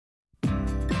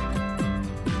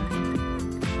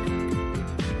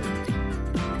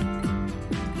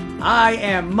I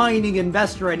am mining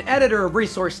investor and editor of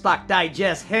Resource Stock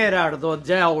Digest, Gerardo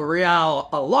Del Real,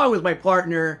 along with my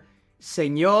partner,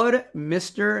 Senor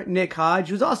Mr. Nick Hodge,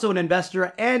 who's also an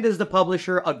investor and is the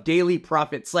publisher of Daily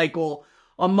Profit Cycle,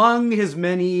 among his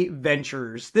many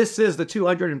ventures. This is the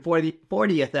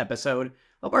 240th episode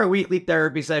of our weekly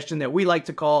therapy session that we like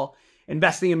to call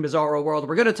Investing in Bizarro World.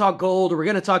 We're going to talk gold, we're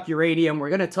going to talk uranium, we're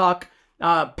going to talk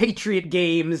Patriot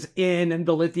games in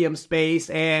the lithium space,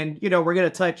 and we're going to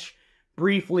touch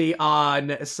briefly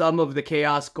on some of the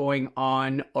chaos going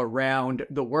on around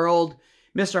the world.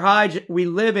 Mr. Hodge, we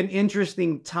live in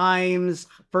interesting times.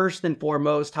 First and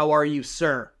foremost, how are you,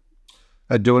 sir?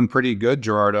 Doing pretty good,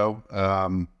 Gerardo.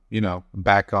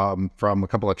 Back from a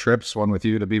couple of trips, one with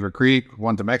you to Beaver Creek,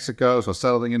 one to Mexico, so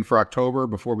settling in for October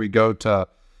before we go to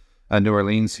New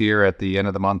Orleans here at the end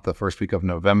of the month, the first week of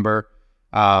November.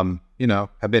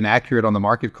 Have been accurate on the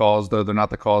market calls, though they're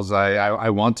not the calls I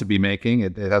want to be making.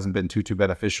 It hasn't been too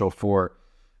beneficial for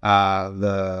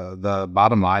the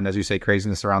bottom line, as you say,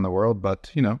 craziness around the world.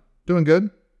 But doing good,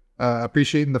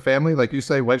 appreciating the family, like you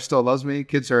say. Wife still loves me.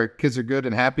 Kids are good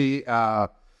and happy. And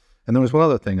there was one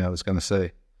other thing I was going to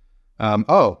say.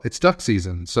 It's duck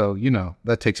season, so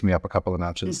that takes me up a couple of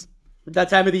notches. That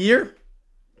time of the year.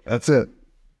 That's it.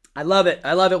 I love it.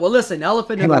 Well, listen,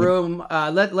 elephant in the room.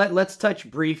 Let's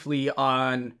touch briefly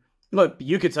on. Look,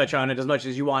 you could touch on it as much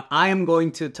as you want. I am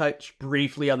going to touch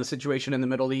briefly on the situation in the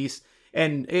Middle East,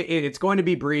 and it's going to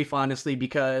be brief, honestly,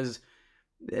 because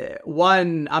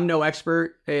one, I'm no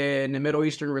expert in Middle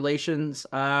Eastern relations.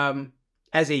 As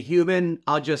a human,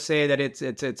 I'll just say that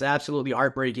it's absolutely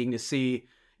heartbreaking to see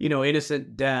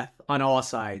innocent death on all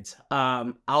sides.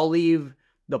 I'll leave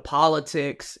the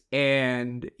politics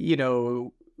and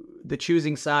the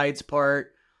choosing sides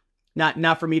part,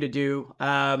 not for me to do.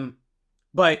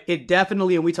 But it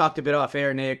definitely, and we talked a bit off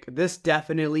air, Nick, this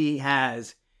definitely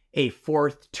has a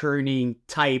fourth turning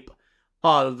type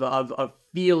of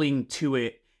feeling to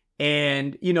it.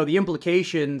 And, the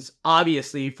implications,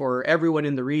 obviously, for everyone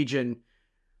in the region,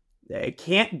 it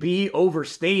can't be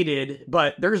overstated,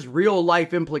 but there's real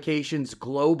life implications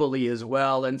globally as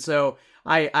well. And so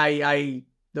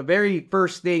the very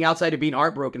first thing, outside of being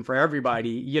heartbroken for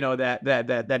everybody,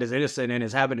 that is innocent and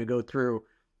is having to go through,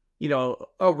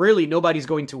 really nobody's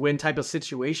going to win type of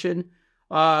situation,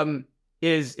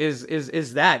 is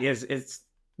this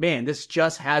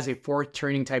just has a fourth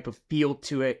turning type of feel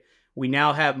to it. We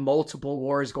now have multiple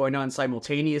wars going on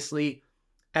simultaneously.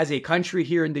 As a country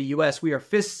here in the U.S., we are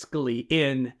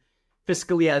fiscally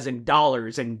as in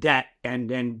dollars and debt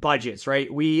and budgets,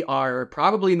 right? We are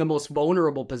probably in the most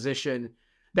vulnerable position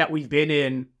that we've been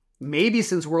in maybe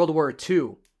since World War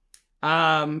II.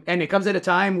 And it comes at a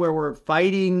time where we're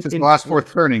fighting. Since the last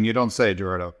fourth turning, you don't say,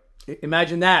 Gerardo.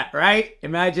 Imagine that, right?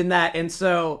 Imagine that. And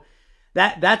so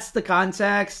that's the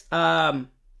context.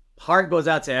 Heart goes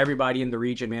out to everybody in the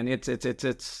region, man.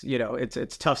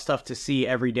 It's tough stuff to see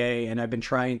every day. And I've been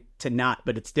trying to not,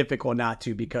 but it's difficult not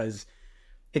to, because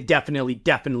it definitely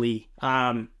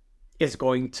is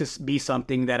going to be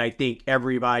something that I think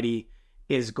everybody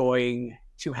is going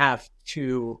to have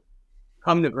to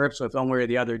come to grips with one way or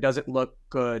the other. It doesn't look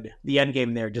good. The end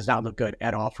game there does not look good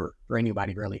at all for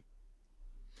anybody, really.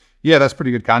 Yeah, that's pretty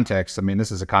good context. I mean,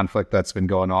 this is a conflict that's been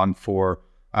going on for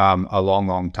a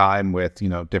long time, with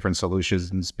different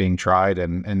solutions being tried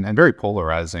and very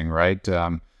polarizing, right?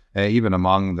 Even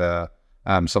among the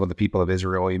some of the people of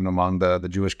Israel, even among the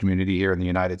Jewish community here in the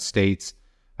United States.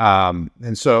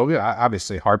 And so,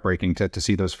 obviously heartbreaking to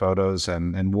see those photos,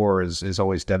 and war is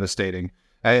always devastating.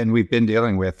 And we've been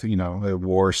dealing with, a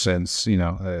war since,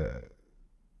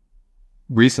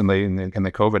 recently in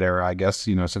the COVID era, I guess,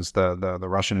 since the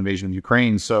Russian invasion of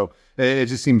Ukraine. So it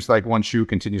just seems like one shoe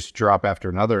continues to drop after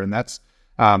another. And that's,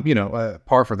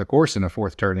 par for the course in a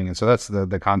fourth turning. And so that's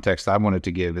the context I wanted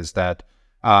to give, is that,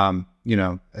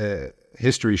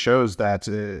 history shows that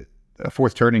a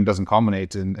fourth turning doesn't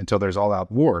culminate until there's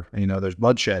all-out war. There's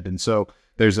bloodshed. And so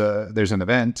there's an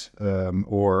event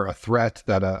or a threat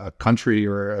that a country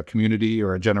or a community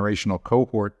or a generational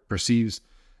cohort perceives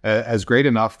as great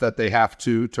enough that they have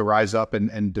to rise up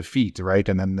and defeat, right?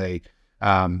 And then they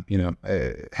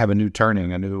have a new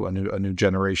turning, a new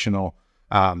generational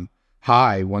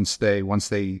high once they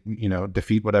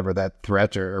defeat whatever that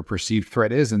threat or perceived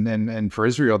threat is. And for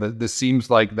Israel, this seems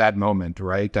like that moment,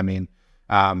 right? I mean,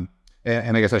 and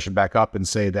I guess I should back up and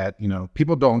say that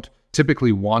people don't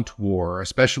typically want war,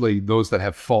 especially those that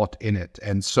have fought in it.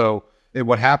 And so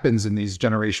what happens in these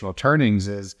generational turnings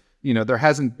is, there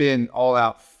hasn't been all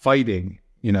out fighting,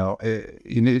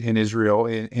 in Israel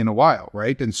in a while,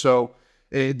 right? And so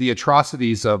the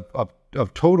atrocities of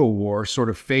of total war sort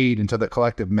of fade into the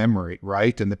collective memory,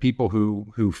 right? And the people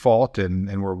who fought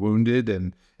and were wounded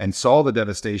and saw the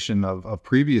devastation of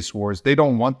previous wars, they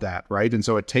don't want that, right? And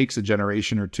so it takes a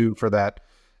generation or two for that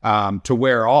to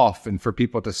wear off, and for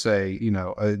people to say,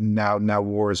 now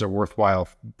war is a worthwhile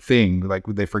thing. Like,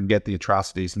 they forget the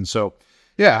atrocities. And so,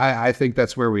 yeah, I think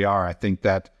that's where we are. I think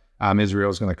that Israel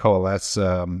is going to coalesce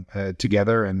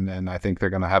together, and I think they're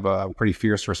going to have a pretty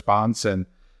fierce response. And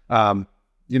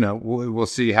we'll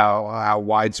see how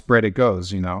widespread it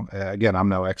goes. Again, I'm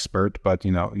no expert, but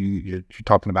you're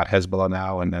talking about Hezbollah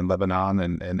now, and Lebanon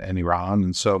and Iran,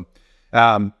 and so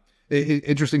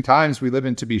interesting times we live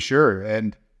in, to be sure.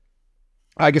 And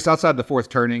I guess outside the fourth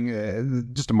turning,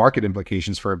 just the market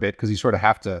implications for a bit, because you sort of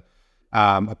have to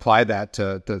apply that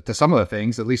to some of the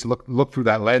things. At least look through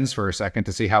that lens for a second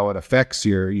to see how it affects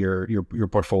your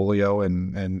portfolio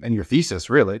and your thesis,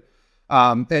 really.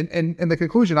 And the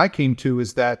conclusion I came to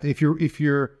is that if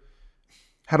you're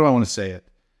how do I want to say it?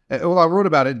 Well, I wrote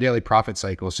about it in Daily Profit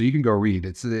Cycle, so you can go read.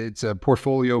 It's a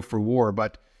portfolio for war,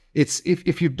 but it's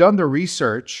if you've done the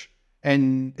research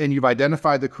and you've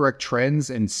identified the correct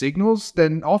trends and signals,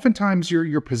 then oftentimes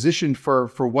you're positioned for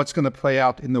what's going to play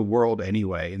out in the world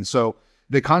anyway. And so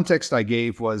the context I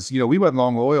gave was, we went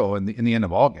long oil in the end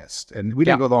of August, and we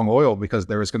didn't go long oil because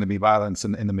there was going to be violence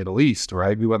in the Middle East,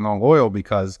 right? We went long oil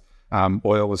because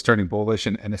oil was turning bullish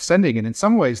and ascending. And in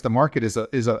some ways, the market is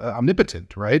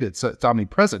omnipotent, right? It's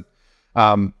omnipresent.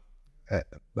 I'll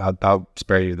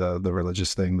spare you the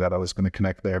religious thing that I was going to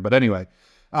connect there. But anyway,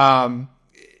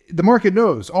 the market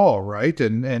knows all, right?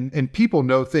 And people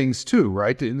know things too,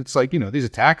 right? And it's like, these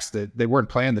attacks that they weren't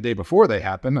planned the day before they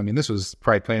happened. I mean, this was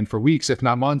probably planned for weeks, if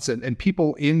not months, and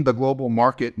people in the global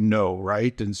market know,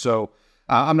 right? And so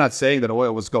I'm not saying that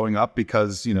oil was going up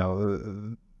because,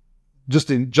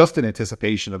 just in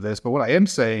anticipation of this, but what I am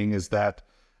saying is that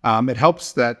it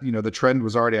helps that, the trend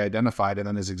was already identified and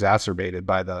then is exacerbated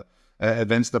by the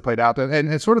events that played out.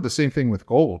 And it's sort of the same thing with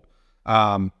gold.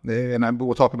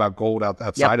 We'll talk about gold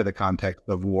outside of the context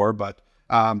of war, but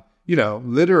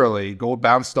literally gold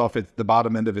bounced off at the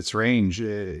bottom end of its range,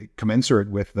 commensurate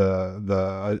with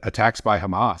the attacks by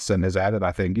Hamas, and has added,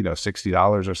 I think,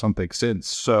 $60 or something since.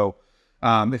 So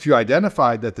if you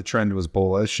identified that the trend was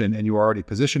bullish and you were already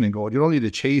positioned in gold, you don't need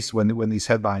to chase when these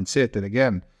headlines hit. And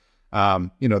again,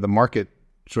 the market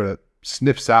sort of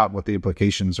sniffs out what the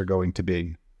implications are going to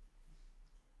be.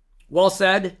 Well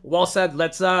said. Well said.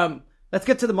 Let's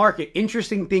get to the market.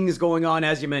 Interesting things going on,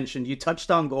 as you mentioned. You touched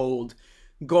on gold.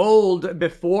 Gold,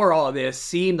 before all this,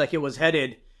 seemed like it was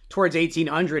headed towards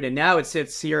 1,800, and now it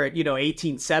sits here at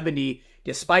 1,870,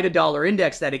 despite a dollar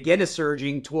index that again is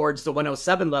surging towards the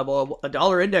 107 level. A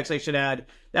dollar index, I should add,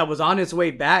 that was on its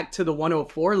way back to the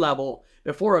 104 level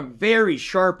before a very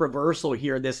sharp reversal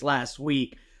here this last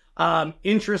week.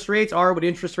 Interest rates are what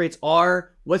interest rates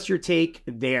are. What's your take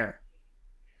there?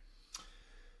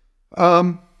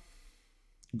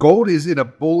 Gold is in a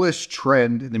bullish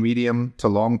trend in the medium to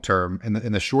long term.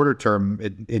 In the shorter term,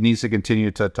 it needs to continue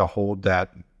to hold that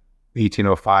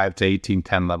 1805 to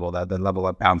 1810 level, that level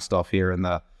that bounced off here in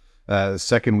the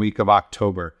second week of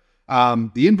October.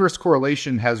 The inverse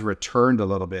correlation has returned a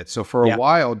little bit. So for a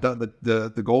while,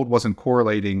 the gold wasn't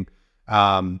correlating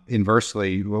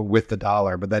inversely with the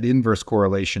dollar, but that inverse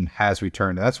correlation has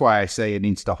returned. And that's why I say it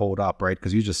needs to hold up, right?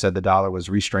 Because you just said the dollar was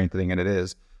re-strengthening, and it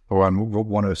is. Or on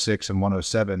 106 and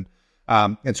 107.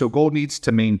 And so gold needs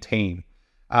to maintain.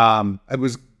 It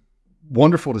was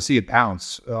wonderful to see it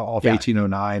bounce off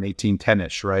 1809,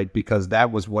 1810-ish, right? Because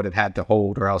that was what it had to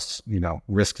hold, or else,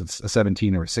 risk a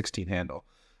 17 or a 16 handle.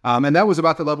 And that was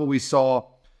about the level we saw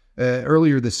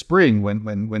earlier this spring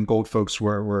when gold folks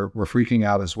were freaking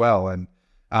out as well. And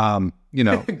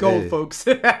gold folks.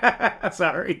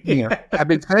 Sorry. I've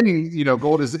been saying,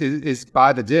 gold is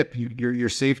by the dip. You're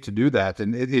safe to do that,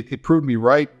 and it proved me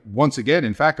right once again.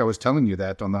 In fact, I was telling you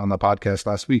that on the podcast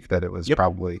last week that it was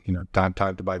probably time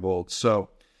to buy gold. So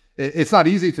it's not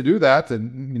easy to do that,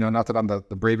 and not that I'm the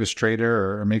bravest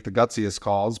trader or make the gutsiest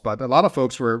calls, but a lot of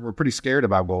folks were pretty scared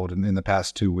about gold in the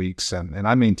past 2 weeks, and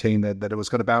I maintained that it was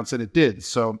going to bounce, and it did.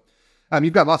 So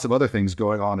you've got lots of other things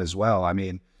going on as well. I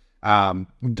mean,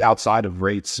 outside of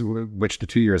rates, which the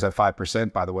 2 years at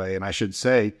 5%, by the way. And I should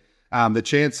say, the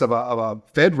chance of a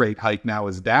Fed rate hike now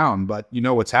is down, but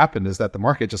what's happened is that the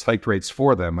market just hiked rates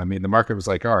for them. I mean, the market was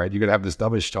like, all right, you're going to have this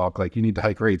dovish talk, like you need to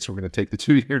hike rates. We're going to take the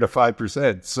 2 year to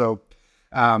 5%. So,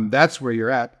 that's where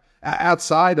you're at.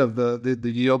 Outside of the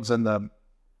yields and the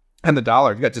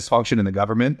dollar, you've got dysfunction in the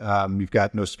government. You've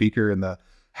got no speaker in the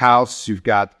House. You've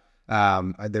got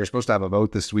They're supposed to have a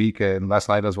vote this week, and last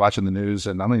night I was watching the news,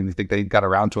 and I don't even think they got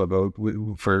around to a vote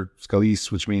for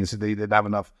Scalise, which means they didn't have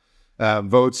enough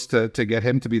votes to get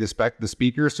him to be the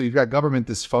speaker. So you've got government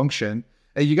dysfunction,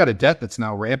 and you got a debt that's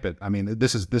now rampant. I mean,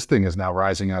 this thing is now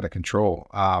rising out of control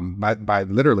by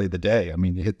literally the day. I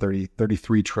mean, you hit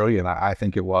 33 trillion, I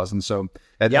think it was, and so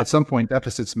at some point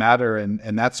deficits matter,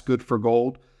 and that's good for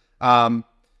gold.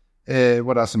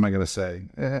 What else am I going to say?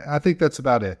 I think that's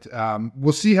about it.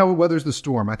 We'll see how it weathers the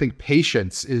storm. I think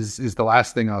patience is the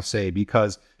last thing I'll say,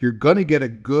 because you're going to get a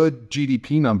good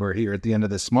GDP number here at the end of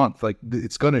this month. Like,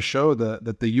 it's going to show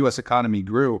that the U.S. economy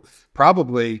grew.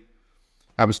 Probably,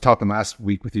 I was talking last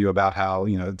week with you about how,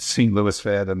 St. Louis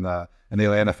Fed and the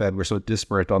Atlanta Fed were so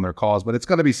disparate on their calls, but it's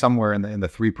going to be somewhere in the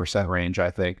 3% range,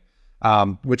 I think,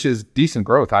 which is decent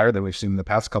growth, higher than we've seen in the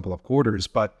past couple of quarters.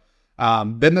 But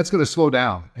then that's going to slow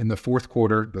down in the fourth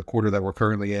quarter, the quarter that we're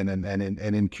currently in, and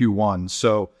in Q1.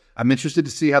 So I'm interested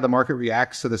to see how the market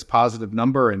reacts to this positive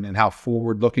number and how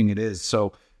forward-looking it is.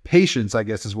 So patience, I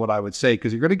guess, is what I would say,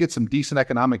 because you're going to get some decent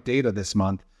economic data this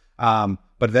month,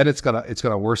 but then it's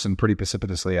gonna worsen pretty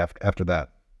precipitously after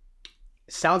that.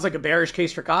 Sounds like a bearish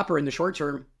case for copper in the short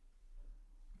term.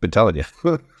 Been telling you.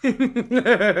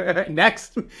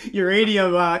 Next,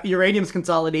 uranium's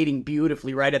consolidating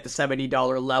beautifully right at the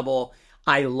 $70 level.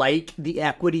 I like the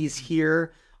equities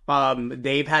here.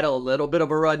 They've had a little bit of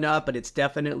a run up, but it's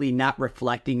definitely not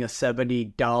reflecting a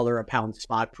 $70 a pound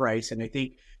spot price. And I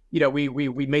think,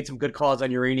 we made some good calls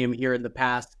on uranium here in the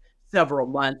past several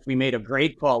months. We made a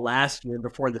great call last year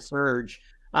before the surge.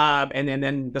 And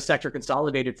then the sector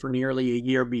consolidated for nearly a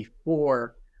year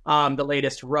before the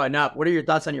latest run up. What are your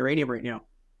thoughts on uranium right now?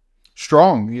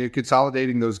 Strong. You're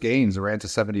consolidating those gains. It ran to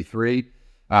 73,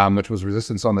 which was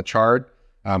resistance on the chart.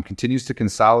 Continues to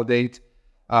consolidate.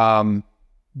 What am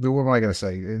I going to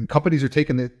say? Companies are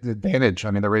taking the advantage.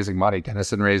 I mean, they're raising money.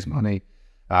 Denison raised money,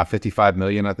 55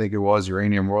 million, I think it was.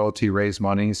 Uranium Royalty raised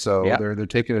money. So they're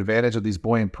taking advantage of these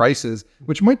buoyant prices,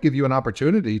 which might give you an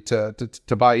opportunity to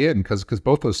buy in, because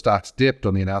both those stocks dipped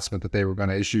on the announcement that they were going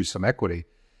to issue some equity.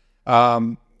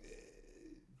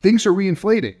 Things are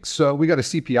reinflating. So we got a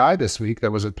CPI this week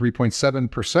that was at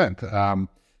 3.7%,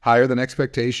 higher than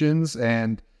expectations,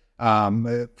 and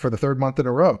for the third month in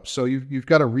a row. So you've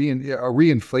got a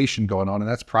reinflation going on, and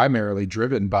that's primarily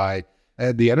driven by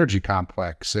the energy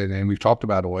complex. And we've talked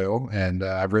about oil, and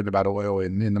I've written about oil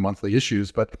in the monthly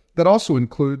issues, but that also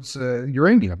includes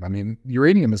uranium. I mean,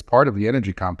 uranium is part of the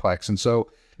energy complex, and so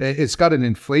it's got an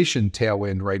inflation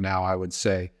tailwind right now, I would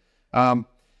say.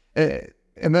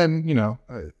 And then,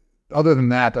 other than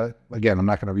that, again, I'm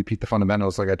not going to repeat the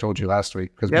fundamentals like I told you last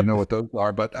week, because we know what those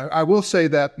are. But I will say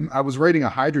that I was writing a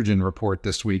hydrogen report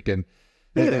this week, and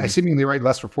I seemingly write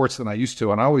less reports than I used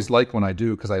to. And I always like when I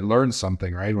do, because I learn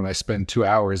something, right? When I spend 2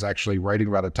 hours actually writing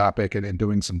about a topic and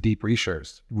doing some deep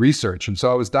research. And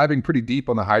so I was diving pretty deep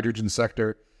on the hydrogen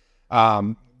sector,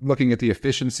 looking at the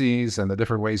efficiencies and the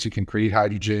different ways you can create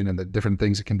hydrogen and the different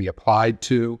things it can be applied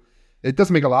to. It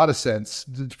doesn't make a lot of sense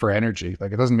for energy.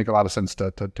 Like, it doesn't make a lot of sense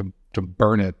to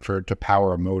burn it to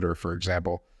power a motor, for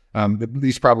example. At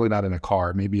least probably not in a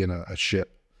car, maybe in a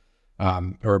ship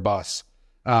or a bus.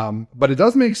 But it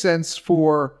does make sense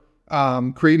for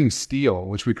creating steel,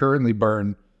 which we currently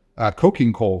burn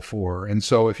coking coal for. And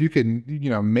so if you can,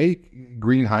 make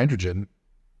green hydrogen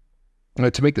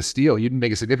to make the steel, you can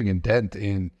make a significant dent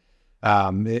in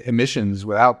emissions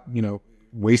without,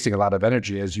 wasting a lot of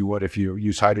energy as you would if you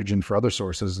use hydrogen for other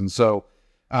sources. And so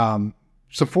some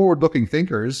forward-looking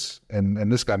thinkers, and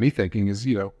this got me thinking, is,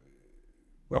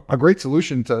 a great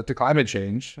solution to climate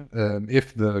change,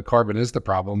 if the carbon is the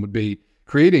problem, would be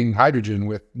creating hydrogen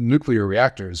with nuclear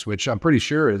reactors, which I'm pretty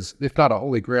sure is, if not a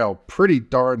holy grail, pretty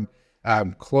darn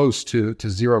close to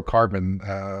zero carbon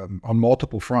on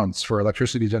multiple fronts for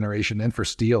electricity generation and for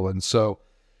steel. And so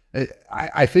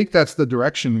I think that's the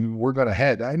direction we're going to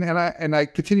head, and I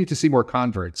continue to see more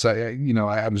converts. I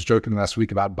was joking last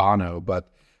week about Bono,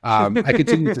 but I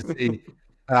continue to see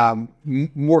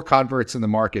more converts in the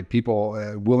market. People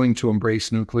willing to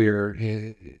embrace nuclear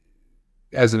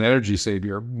as an energy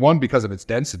savior. One, because of its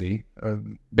density,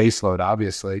 baseload,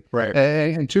 obviously, right,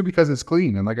 and two, because it's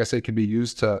clean, and like I say, it can be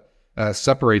used to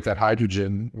separate that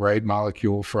hydrogen, right,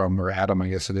 molecule or atom, I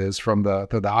guess it is, from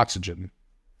the oxygen.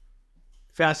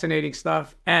 Fascinating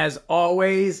stuff, as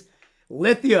always.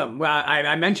 Lithium. Well,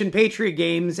 I mentioned Patriot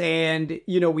Games, and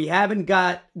we haven't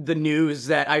got the news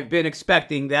that I've been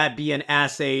expecting, that being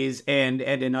assays and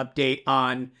an update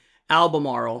on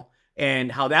Albemarle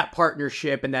and how that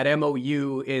partnership and that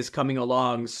MOU is coming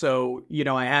along. So,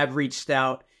 I have reached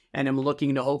out and I'm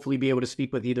looking to hopefully be able to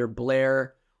speak with either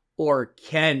Blair or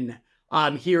Ken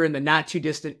here in the not too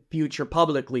distant future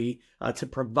publicly to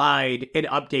provide an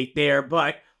update there.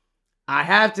 But I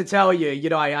have to tell you,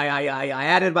 I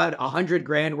added about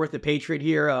 $100,000 worth of Patriot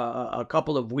here a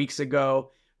couple of weeks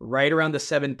ago, right around the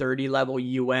 730 level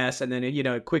US, and then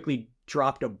it quickly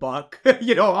dropped a buck,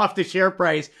 off the share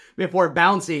price before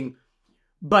bouncing.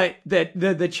 But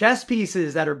the chess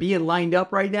pieces that are being lined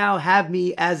up right now have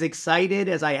me as excited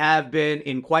as I have been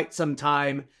in quite some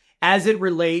time as it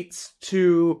relates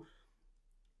to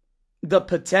the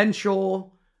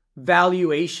potential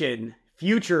valuation,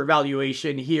 future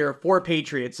valuation here for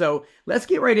Patriot. So let's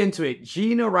get right into it.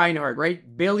 Gina Rinehart,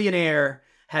 right? Billionaire,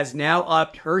 has now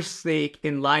upped her stake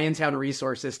in Liontown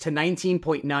Resources to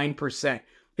 19.9%.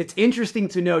 It's interesting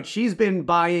to note she's been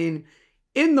buying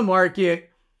in the market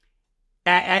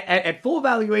at full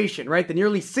valuation, right? The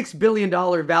nearly $6 billion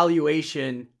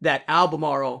valuation that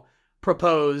Albemarle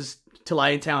proposed to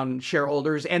Liontown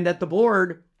shareholders and that the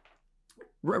board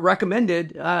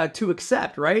recommended to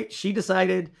accept, right? She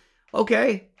decided,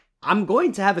 okay, I'm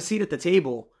going to have a seat at the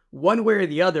table one way or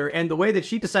the other. And the way that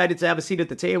she decided to have a seat at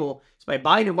the table is by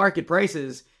buying at market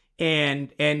prices and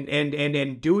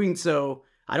doing so,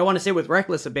 I don't want to say with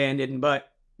reckless abandon, but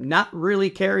not really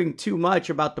caring too much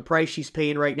about the price she's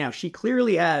paying right now. She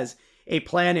clearly has a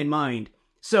plan in mind.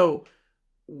 So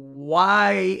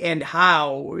why and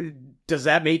how does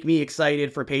that make me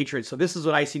excited for Patriot? So this is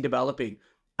what I see developing.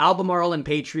 Albemarle and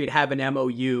Patriot have an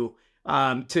MOU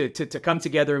to come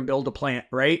together and build a plant,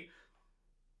 right?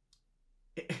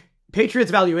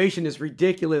 Patriot's valuation is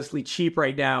ridiculously cheap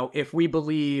right now if we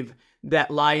believe that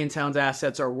Liontown's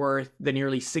assets are worth the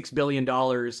nearly $6 billion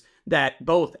that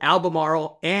both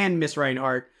Albemarle and Miss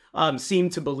Rinehart seem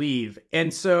to believe.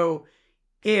 And so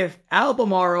if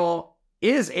Albemarle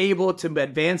is able to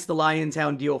advance the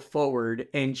Liontown deal forward,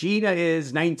 and Gina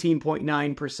is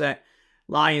 19.9%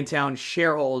 Liontown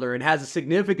shareholder and has a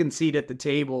significant seat at the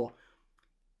table,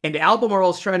 and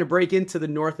Albemarle is trying to break into the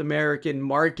North American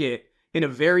market in a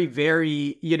very,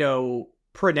 very,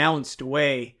 pronounced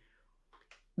way,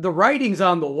 the writing's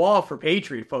on the wall for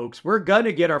Patriot, folks. We're going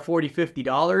to get our $40,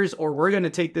 $50, or we're going to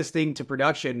take this thing to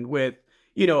production with,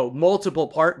 multiple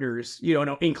partners,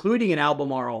 including an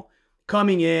Albemarle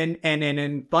coming in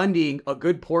and funding a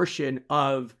good portion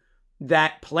of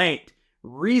that plant.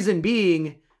 Reason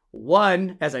being,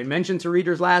 one, as I mentioned to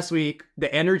readers last week,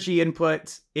 the energy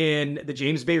inputs in the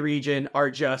James Bay region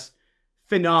are just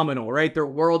phenomenal, right? They're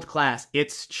world-class.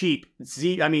 It's cheap.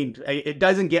 It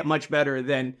doesn't get much better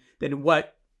than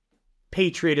what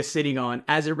Patriot is sitting on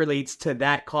as it relates to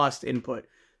that cost input.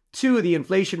 Two, the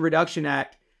Inflation Reduction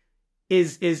Act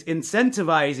is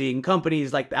incentivizing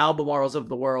companies like the Albemarles of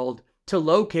the world to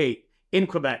locate in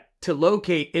Quebec, to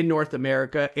locate in North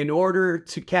America in order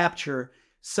to capture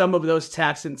some of those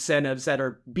tax incentives that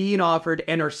are being offered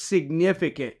and are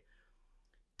significant.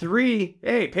 Three,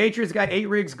 hey, Patriot's got 8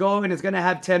 rigs going. It's going to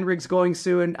have 10 rigs going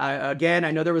soon. Again,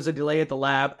 I know there was a delay at the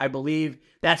lab. I believe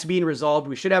that's being resolved.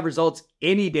 We should have results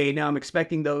any day now. I'm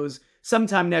expecting those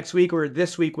sometime next week or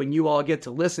this week when you all get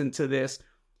to listen to this.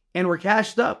 And we're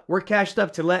cashed up. We're cashed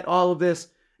up to let all of this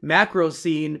macro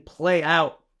scene play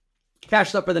out.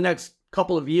 Cashed up for the next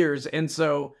couple of years. And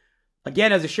so,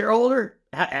 again, as a shareholder,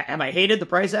 have I hated the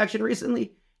price action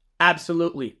recently?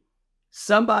 Absolutely.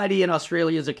 Somebody in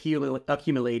Australia is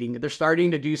accumulating. They're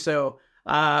starting to do so.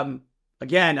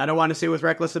 Again, I don't want to say with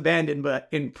reckless abandon, but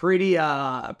in pretty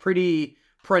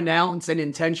pronounced and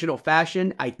intentional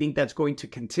fashion. I think that's going to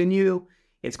continue.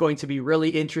 It's going to be really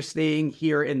interesting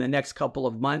here in the next couple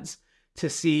of months to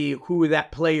see who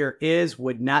that player is.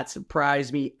 Would not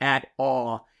surprise me at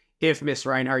all if Miss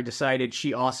Rinehart decided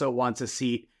she also wants a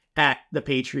seat at the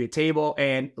Patriot table.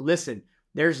 And listen,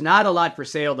 there's not a lot for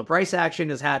sale. The price action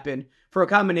has happened for a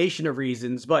combination of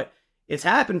reasons, but it's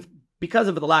happened because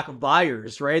of the lack of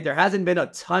buyers, right? There hasn't been a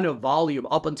ton of volume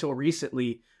up until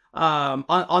recently.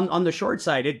 On the short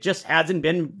side, it just hasn't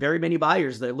been very many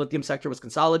buyers. The lithium sector was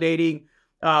consolidating.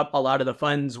 A lot of the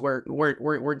funds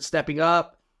weren't stepping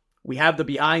up. We have the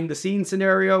behind the scenes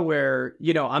scenario where,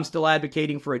 I'm still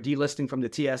advocating for a delisting from the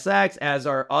TSX, as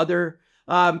are other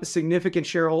significant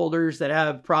shareholders that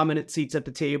have prominent seats at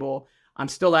the table. I'm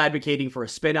still advocating for a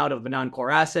spin out of the non-core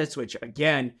assets, which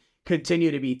again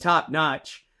continue to be top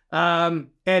notch. And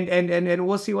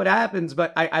we'll see what happens.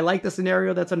 But I like the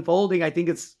scenario that's unfolding. I think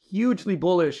it's hugely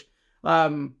bullish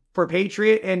for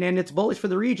Patriot, and it's bullish for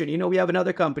the region. We have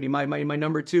another company, my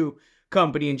number 2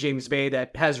 company in James Bay,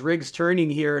 that has rigs turning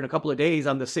here in a couple of days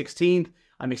on the 16th.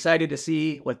 I'm excited to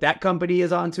see what that company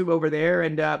is onto over there.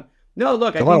 And no,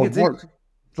 look, I think it's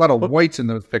a lot of whites in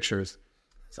those pictures.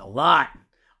 It's a lot,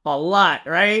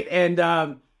 right?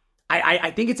 And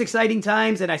I think it's exciting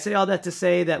times, and I say all that to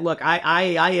say that, look,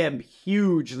 I am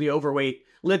hugely overweight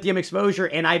lithium exposure,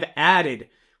 and I've added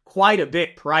quite a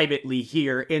bit privately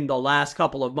here in the last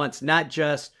couple of months, not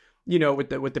just, with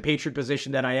the Patriot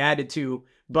position that I added to,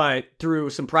 but through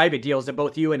some private deals that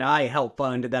both you and I help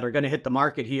fund that are going to hit the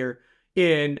market here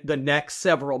in the next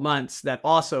several months, that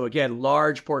also, again,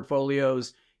 large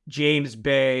portfolios, James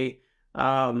Bay.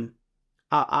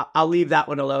 I'll leave that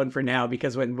one alone for now,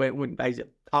 because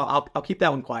I'll keep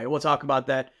that one quiet. We'll talk about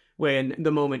that when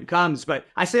the moment comes. But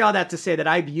I say all that to say that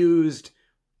I've used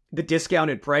the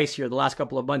discounted price here the last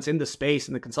couple of months in the space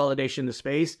and the consolidation in the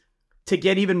space to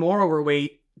get even more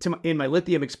overweight in my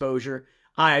lithium exposure.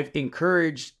 I've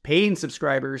encouraged paying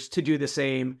subscribers to do the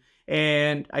same,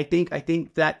 and I think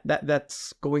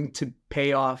that's going to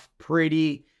pay off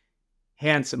pretty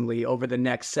handsomely over the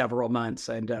next several months,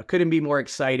 and couldn't be more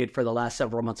excited for the last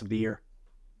several months of the year.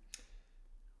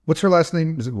 What's her last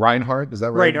name? Is it Reinhardt? Is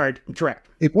that right? Reinhardt, correct.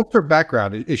 What's her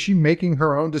background? Is she making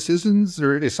her own decisions,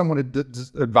 or is someone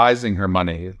advising her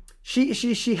money?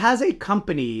 She has a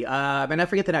company, and I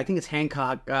forget that. I think it's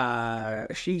Hancock.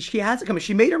 She has a company.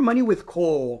 She made her money with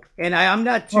coal, and I'm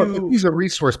not too. Oh, he's a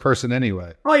resource person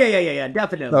anyway. Oh yeah,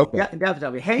 definitely, okay. Yeah,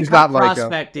 definitely. Hancock She's not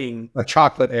prospecting, like a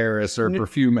chocolate heiress or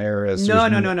perfume heiress.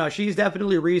 No. She's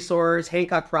definitely a resource.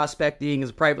 Hancock Prospecting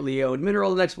is a privately owned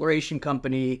mineral and exploration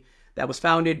company that was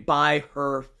founded by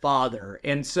her father,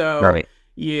 and so right.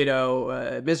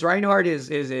 Ms. Reinhardt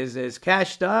is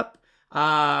cashed up.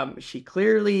 She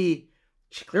clearly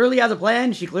has a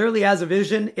plan. She clearly has a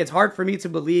vision. It's hard for me to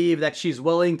believe that she's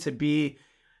willing to be,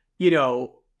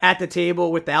 at the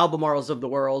table with the Albemarles of the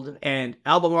world. And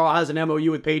Albemarle has an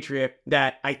MOU with Patriot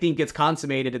that I think gets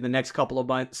consummated in the next couple of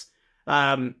months.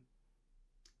 And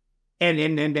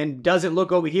doesn't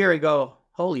look over here and go,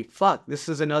 holy fuck, this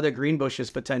is another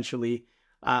Greenbushes potentially.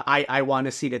 I want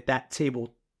a seat at that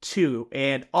table too.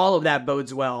 And all of that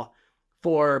bodes well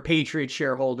for Patriot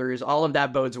shareholders. All of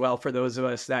that bodes well for those of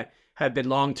us that have been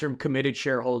long-term committed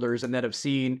shareholders and that have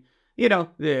seen,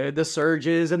 the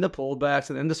surges and the pullbacks,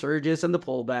 and then the surges and the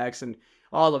pullbacks and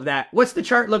all of that. What's the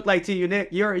chart look like to you, Nick?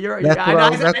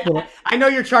 I know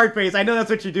your chart face. I know that's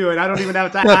what you're doing. I don't even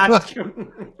have to ask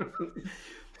you.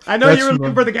 I know you were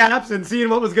looking for the gaps and seeing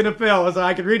what was going to fill, so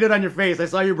I could read it on your face. I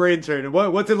saw your brain turn.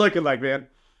 What's it looking like, man?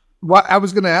 Well, I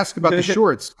was going to ask about the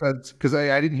shorts because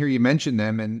I didn't hear you mention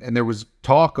them, and there was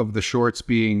talk of the shorts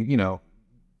being,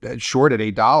 short at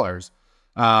 $8,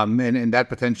 and that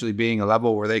potentially being a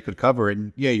level where they could cover it.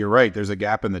 And yeah, you're right. There's a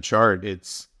gap in the chart.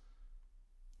 It's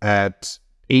at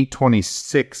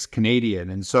 826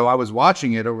 Canadian, and so I was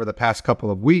watching it over the past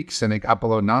couple of weeks, and it got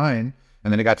below 9,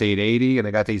 and then it got to 880, and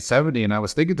it got to 870, and I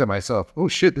was thinking to myself, oh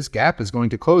shit, this gap is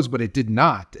going to close, but it did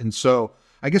not, and so.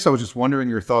 I guess I was just wondering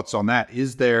your thoughts on that.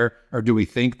 Is there, or do we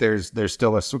think there's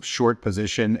still a short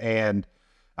position? And,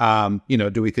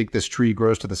 do we think this tree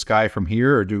grows to the sky from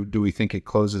here, or do we think it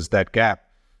closes that gap?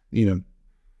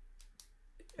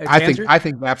 I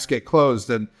think gaps get closed.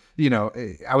 And,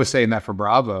 I was saying that for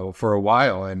Bravo for a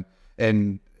while,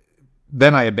 and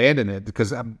then I abandoned it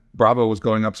because Bravo was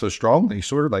going up so strongly,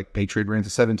 sort of like Patriot ran to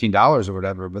 $17 or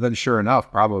whatever. But then sure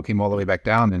enough, Bravo came all the way back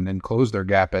down and then closed their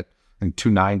gap at, and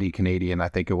 290 Canadian, I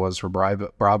think it was, for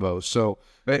Bravo. So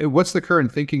what's the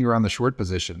current thinking around the short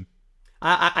position?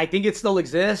 I think it still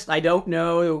exists. I don't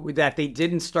know that they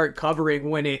didn't start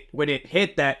covering when it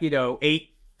hit that,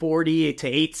 840 to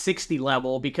 860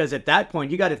 level, because at that point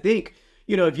you got to think,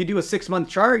 if you do a 6-month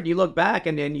chart, you look back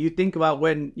and then you think about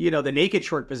when, the naked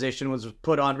short position was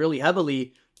put on really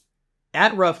heavily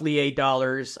at roughly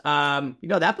 $8.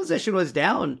 That position was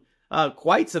down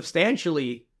quite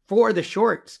substantially for the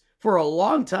shorts for a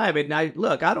long time. And I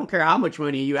don't care how much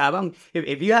money you have.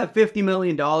 If you have $50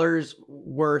 million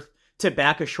worth to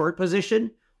back a short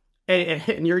position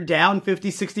and you're down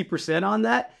 50-60% on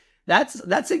that,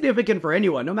 that's significant for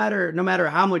anyone, no matter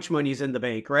how much money's in the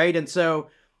bank, right? And so,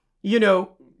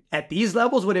 at these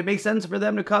levels, would it make sense for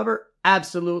them to cover?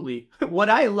 Absolutely. Would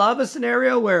I love a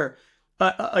scenario where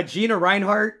a Gina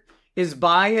Reinhardt is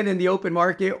buying in the open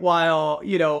market while,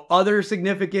 other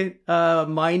significant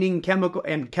mining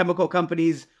chemical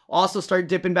companies also start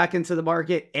dipping back into the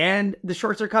market and the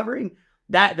shorts are covering?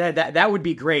 That would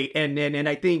be great. And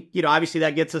I think, obviously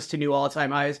that gets us to new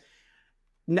all-time highs.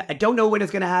 I don't know when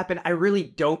it's going to happen. I really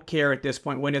don't care at this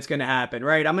point when it's going to happen,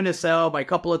 right? I'm going to sell my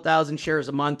couple of thousand shares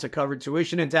a month to cover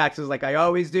tuition and taxes like I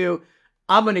always do.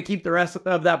 I'm going to keep the rest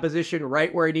of that position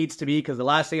right where it needs to be, because the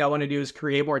last thing I want to do is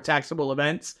create more taxable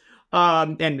events.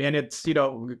 And it's,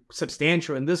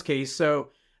 substantial in this case.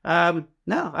 So,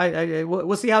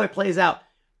 we'll see how it plays out.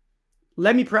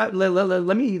 Let me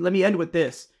end with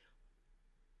this.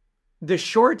 the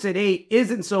shorts at 8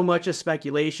 isn't so much a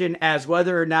speculation as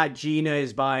whether or not Gina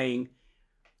is buying.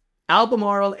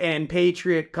 Albemarle and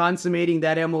Patriot consummating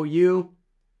that MOU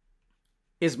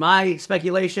is my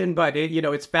speculation, but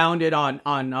it's founded on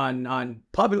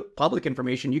public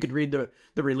information. You could read the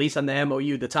release on the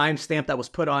MOU. The timestamp that was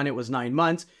put on it was 9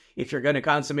 months. If you're going to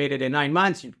consummate it in 9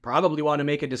 months, you probably want to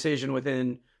make a decision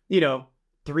within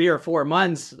 3 or 4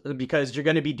 months, because you're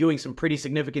going to be doing some pretty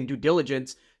significant due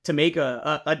diligence to make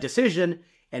a decision.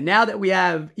 And now that we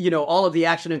have all of the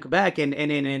action in Quebec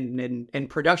and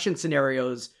production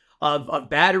scenarios of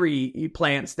battery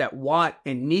plants that want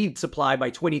and need supply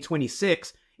by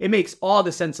 2026, it makes all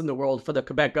the sense in the world for the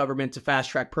Quebec government to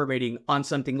fast track permitting on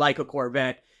something like a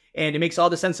Corvette. And it makes all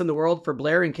the sense in the world for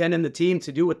Blair and Ken and the team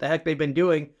to do what the heck they've been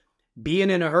doing, being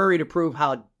in a hurry to prove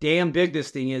how damn big this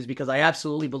thing is, because I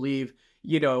absolutely believe,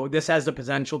 this has the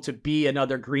potential to be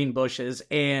another Greenbushes.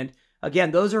 And again,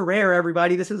 those are rare,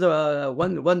 everybody. This is a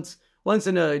once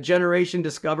in a generation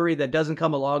discovery that doesn't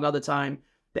come along all the time.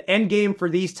 The end game for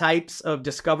these types of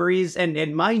discoveries,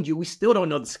 and mind you, we still don't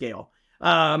know the scale,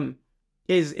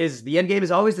 is the end game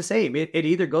is always the same. It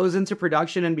either goes into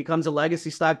production and becomes a legacy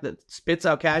stock that spits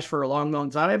out cash for a long, long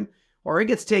time, or it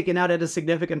gets taken out at a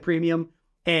significant premium.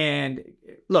 And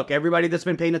look, everybody that's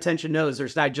been paying attention knows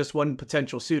there's not just one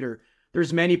potential suitor.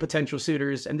 There's many potential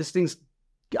suitors, and this thing's,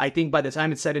 I think by the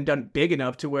time it's said and done, big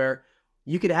enough to where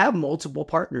you could have multiple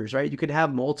partners, right? You could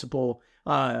have multiple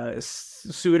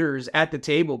suitors at the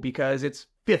table, because it's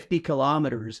 50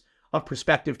 kilometers of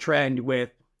prospective trend with,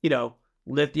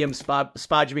 lithium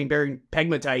spodumene bearing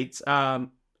pegmatites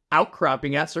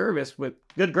outcropping at service with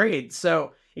good grades.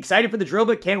 So excited for the drill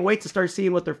bit. Can't wait to start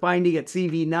seeing what they're finding at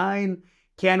CV9.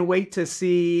 Can't wait to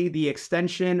see the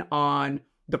extension on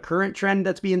the current trend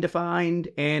that's being defined.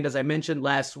 And as I mentioned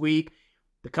last week,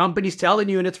 the company's telling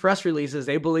you in its press releases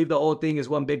they believe the whole thing is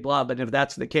one big blob. And if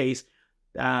that's the case,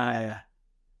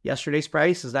 yesterday's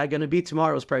price is not going to be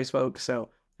tomorrow's price, folks. So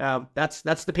that's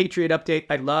the Patriot update.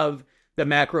 I love the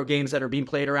macro games that are being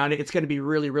played around it. It's going to be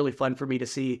really, really fun for me to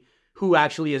see who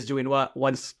actually is doing what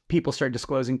once people start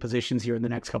disclosing positions here in the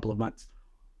next couple of months.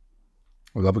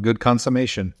 We love a good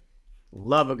consummation.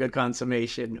 Love a good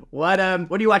consummation. What are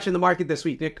you watching in the market this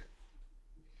week, Nick?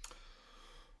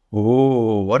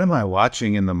 Oh, what am I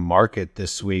watching in the market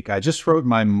this week? I just wrote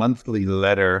my monthly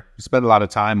letter. We spent a lot of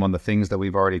time on the things that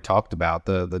we've already talked about,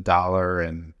 the dollar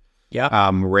and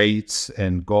rates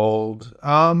and gold.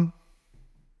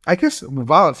 I guess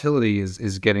volatility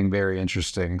is getting very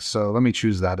interesting. So let me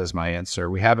choose that as my answer.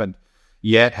 We haven't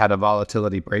yet had a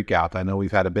volatility breakout. I know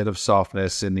we've had a bit of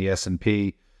softness in the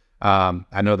S&P.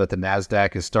 I know that the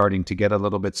NASDAQ is starting to get a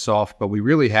little bit soft, but we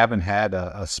really haven't had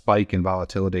a spike in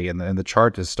volatility. And the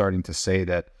chart is starting to say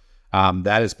that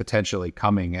that is potentially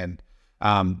coming and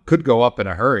could go up in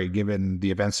a hurry, given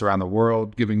the events around the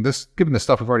world, given the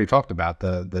stuff we've already talked about,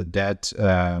 the debt,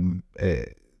 the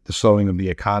slowing of the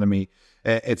economy,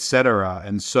 et cetera.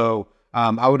 And so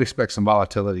I would expect some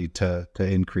volatility to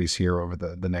increase here over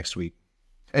the next week.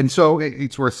 And so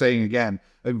it's worth saying again,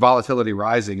 volatility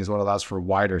rising is what allows for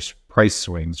wider price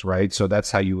swings, right? So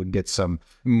that's how you would get some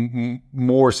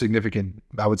more significant,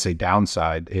 I would say,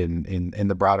 downside in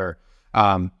the broader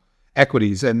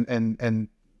equities. And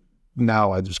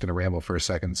now I'm just going to ramble for a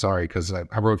second. Sorry, because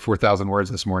I wrote 4,000 words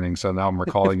this morning, so now I'm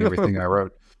recalling everything I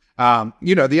wrote.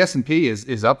 The S&P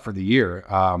is up for the year,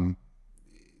 some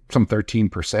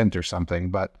 13% or something,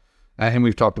 but and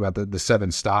we've talked about the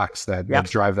 7 stocks that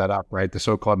drive that up, right? The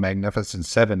so-called Magnificent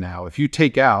 7 now. If you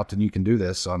take out, and you can do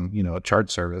this on, a chart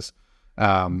service,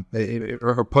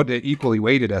 or put an equally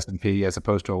weighted S&P as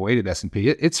opposed to a weighted S&P,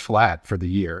 it's flat for the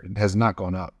year. It has not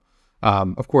gone up.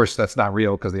 Of course, that's not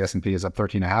real because the S&P is up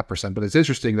 13.5%, but it's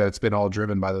interesting that it's been all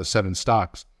driven by those 7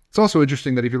 stocks. It's also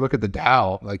interesting that if you look at the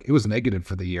Dow, like it was negative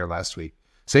for the year last week.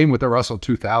 Same with the Russell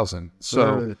 2000.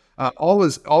 So all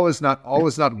is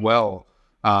not well.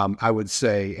 I would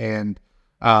say, and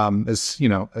is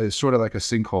sort of like a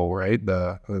sinkhole, right?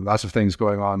 Lots of things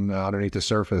going on underneath the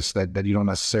surface that you don't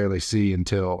necessarily see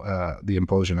until the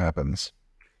implosion happens.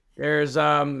 There's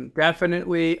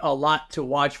definitely a lot to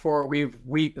watch for.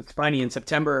 It's funny in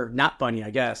September, not funny, I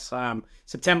guess.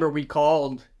 September we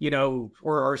called,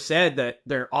 or said that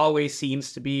there always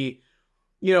seems to be,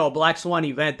 a black swan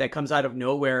event that comes out of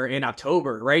nowhere in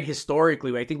October, right?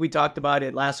 Historically, I think we talked about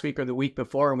it last week or the week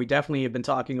before, and we definitely have been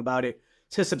talking about it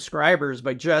to subscribers,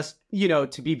 but just,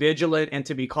 to be vigilant and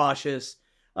to be cautious,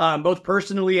 both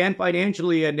personally and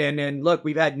financially. And look,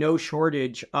 we've had no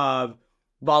shortage of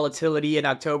volatility in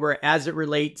October as it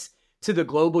relates to the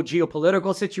global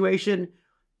geopolitical situation.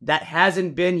 That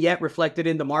hasn't been yet reflected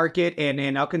in the market.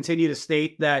 And I'll continue to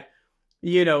state that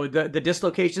the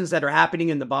dislocations that are happening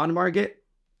in the bond market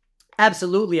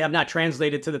absolutely have not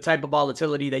translated to the type of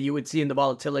volatility that you would see in the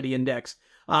volatility index.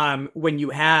 When you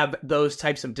have those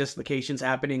types of dislocations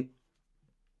happening,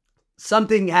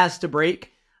 something has to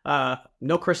break.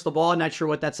 No crystal ball. Not sure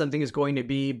what that something is going to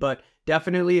be, but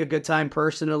definitely a good time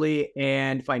personally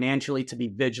and financially to be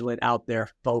vigilant out there,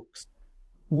 folks.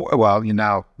 Well,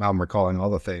 now I'm recalling all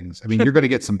the things. I mean, you're going to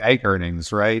get some bank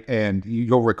earnings, right? And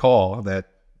you'll recall that,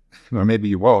 or maybe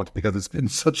you won't because it's been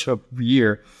such a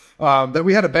year, that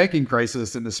we had a banking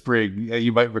crisis in the spring.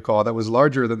 You might recall that was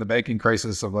larger than the banking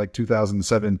crisis of like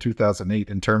 2007, 2008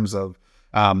 in terms of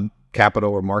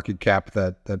capital or market cap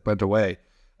that went away.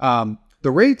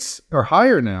 The rates are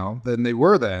higher now than they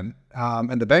were then,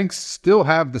 and the banks still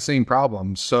have the same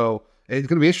problems. So it's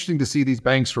going to be interesting to see these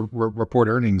banks report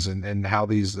earnings and how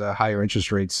these higher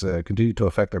interest rates continue to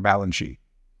affect their balance sheet.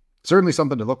 Certainly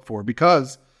something to look for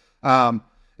because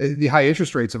the high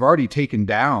interest rates have already taken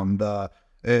down the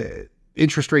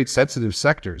interest rate sensitive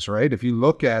sectors, right? If you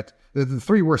look at the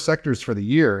three worst sectors for the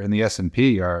year in the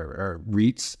S&P are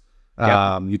REITs,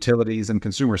 utilities, and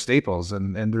consumer staples.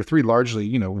 And they're three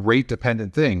largely, rate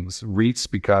dependent things.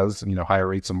 REITs because, higher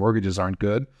rates on mortgages aren't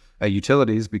good.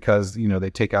 Utilities because, they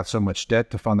take out so much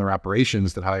debt to fund their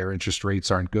operations that higher interest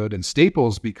rates aren't good. And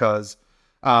staples because,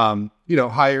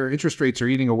 higher interest rates are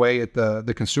eating away at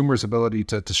the consumer's ability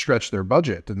to stretch their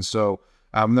budget. And so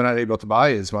they're not able to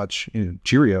buy as much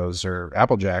Cheerios or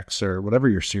Apple Jacks or whatever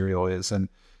your cereal is. And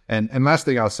last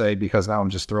thing I'll say, because now I'm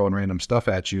just throwing random stuff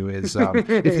at you, is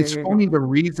it's only the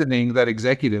reasoning that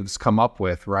executives come up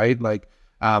with, right? Like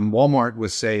Walmart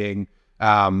was saying,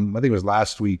 I think it was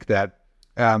last week, that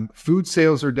food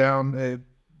sales are down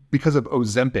because of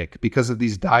Ozempic, because of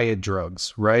these diet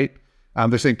drugs, right?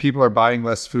 They're saying people are buying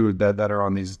less food that are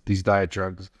on these diet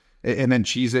drugs. And then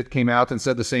Cheez-It came out and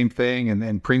said the same thing,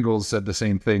 and Pringles said the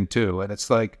same thing too. And it's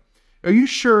like, are you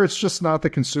sure it's just not the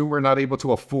consumer not able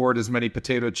to afford as many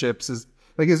potato chips? Is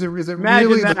it really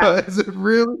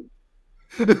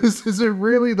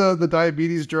the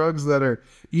diabetes drugs that are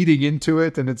eating into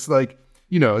it? And it's like,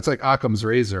 it's like Occam's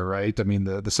razor, right? I mean,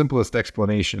 the simplest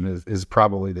explanation is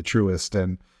probably the truest.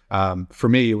 And for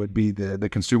me, it would be the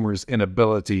consumer's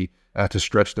inability to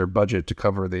stretch their budget to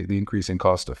cover the increasing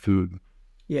cost of food.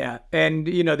 Yeah. And,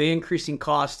 the increasing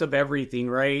cost of everything,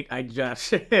 right? I'll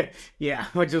just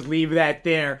leave that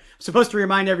there. I'm supposed to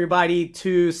remind everybody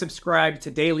to subscribe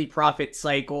to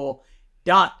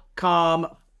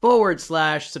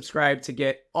dailyprofitcycle.com/subscribe to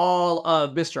get all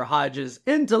of Mr. Hodges'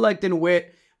 intellect and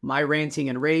wit, my ranting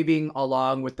and raving,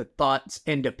 along with the thoughts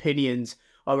and opinions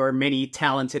of our many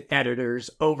talented editors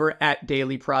over at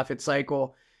Daily Profit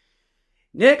Cycle.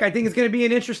 Nick, I think it's going to be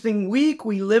an interesting week.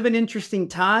 We live in interesting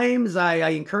times. I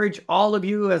encourage all of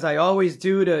you, as I always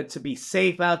do, to be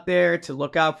safe out there, to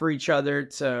look out for each other,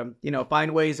 to,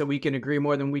 find ways that we can agree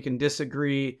more than we can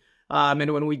disagree.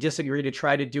 And when we disagree, to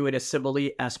try to do it as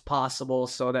civilly as possible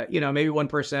so that, maybe one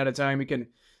person at a time, we can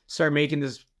start making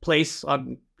this place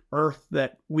on Earth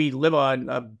that we live on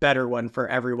a better one for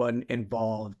everyone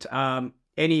involved.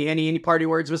 Any party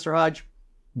words, Mr. Hodge?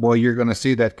 Well, you're going to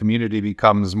see that community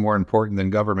becomes more important than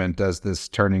government as this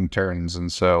turning turns.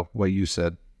 And so what you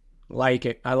said. Like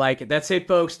it. I like it. That's it,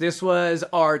 folks. This was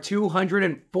our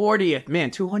 240th.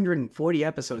 Man, 240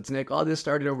 episodes, Nick. All this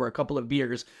started over a couple of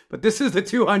beers. But this is the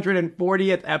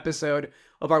 240th episode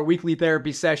of our weekly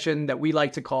therapy session that we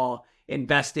like to call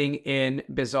Investing in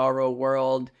Bizarro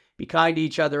World. Be kind to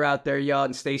each other out there, y'all,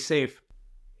 and stay safe.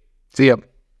 See ya.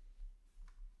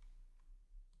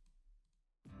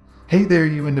 Hey there,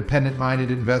 you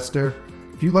independent-minded investor.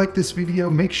 If you like this video,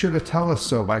 make sure to tell us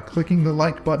so by clicking the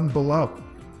like button below.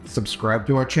 Subscribe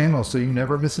to our channel so you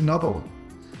never miss another one.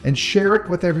 And share it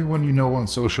with everyone you know on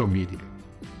social media.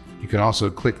 You can also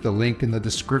click the link in the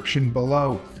description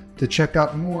below to check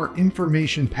out more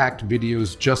information-packed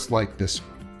videos just like this one.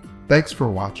 Thanks for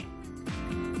watching.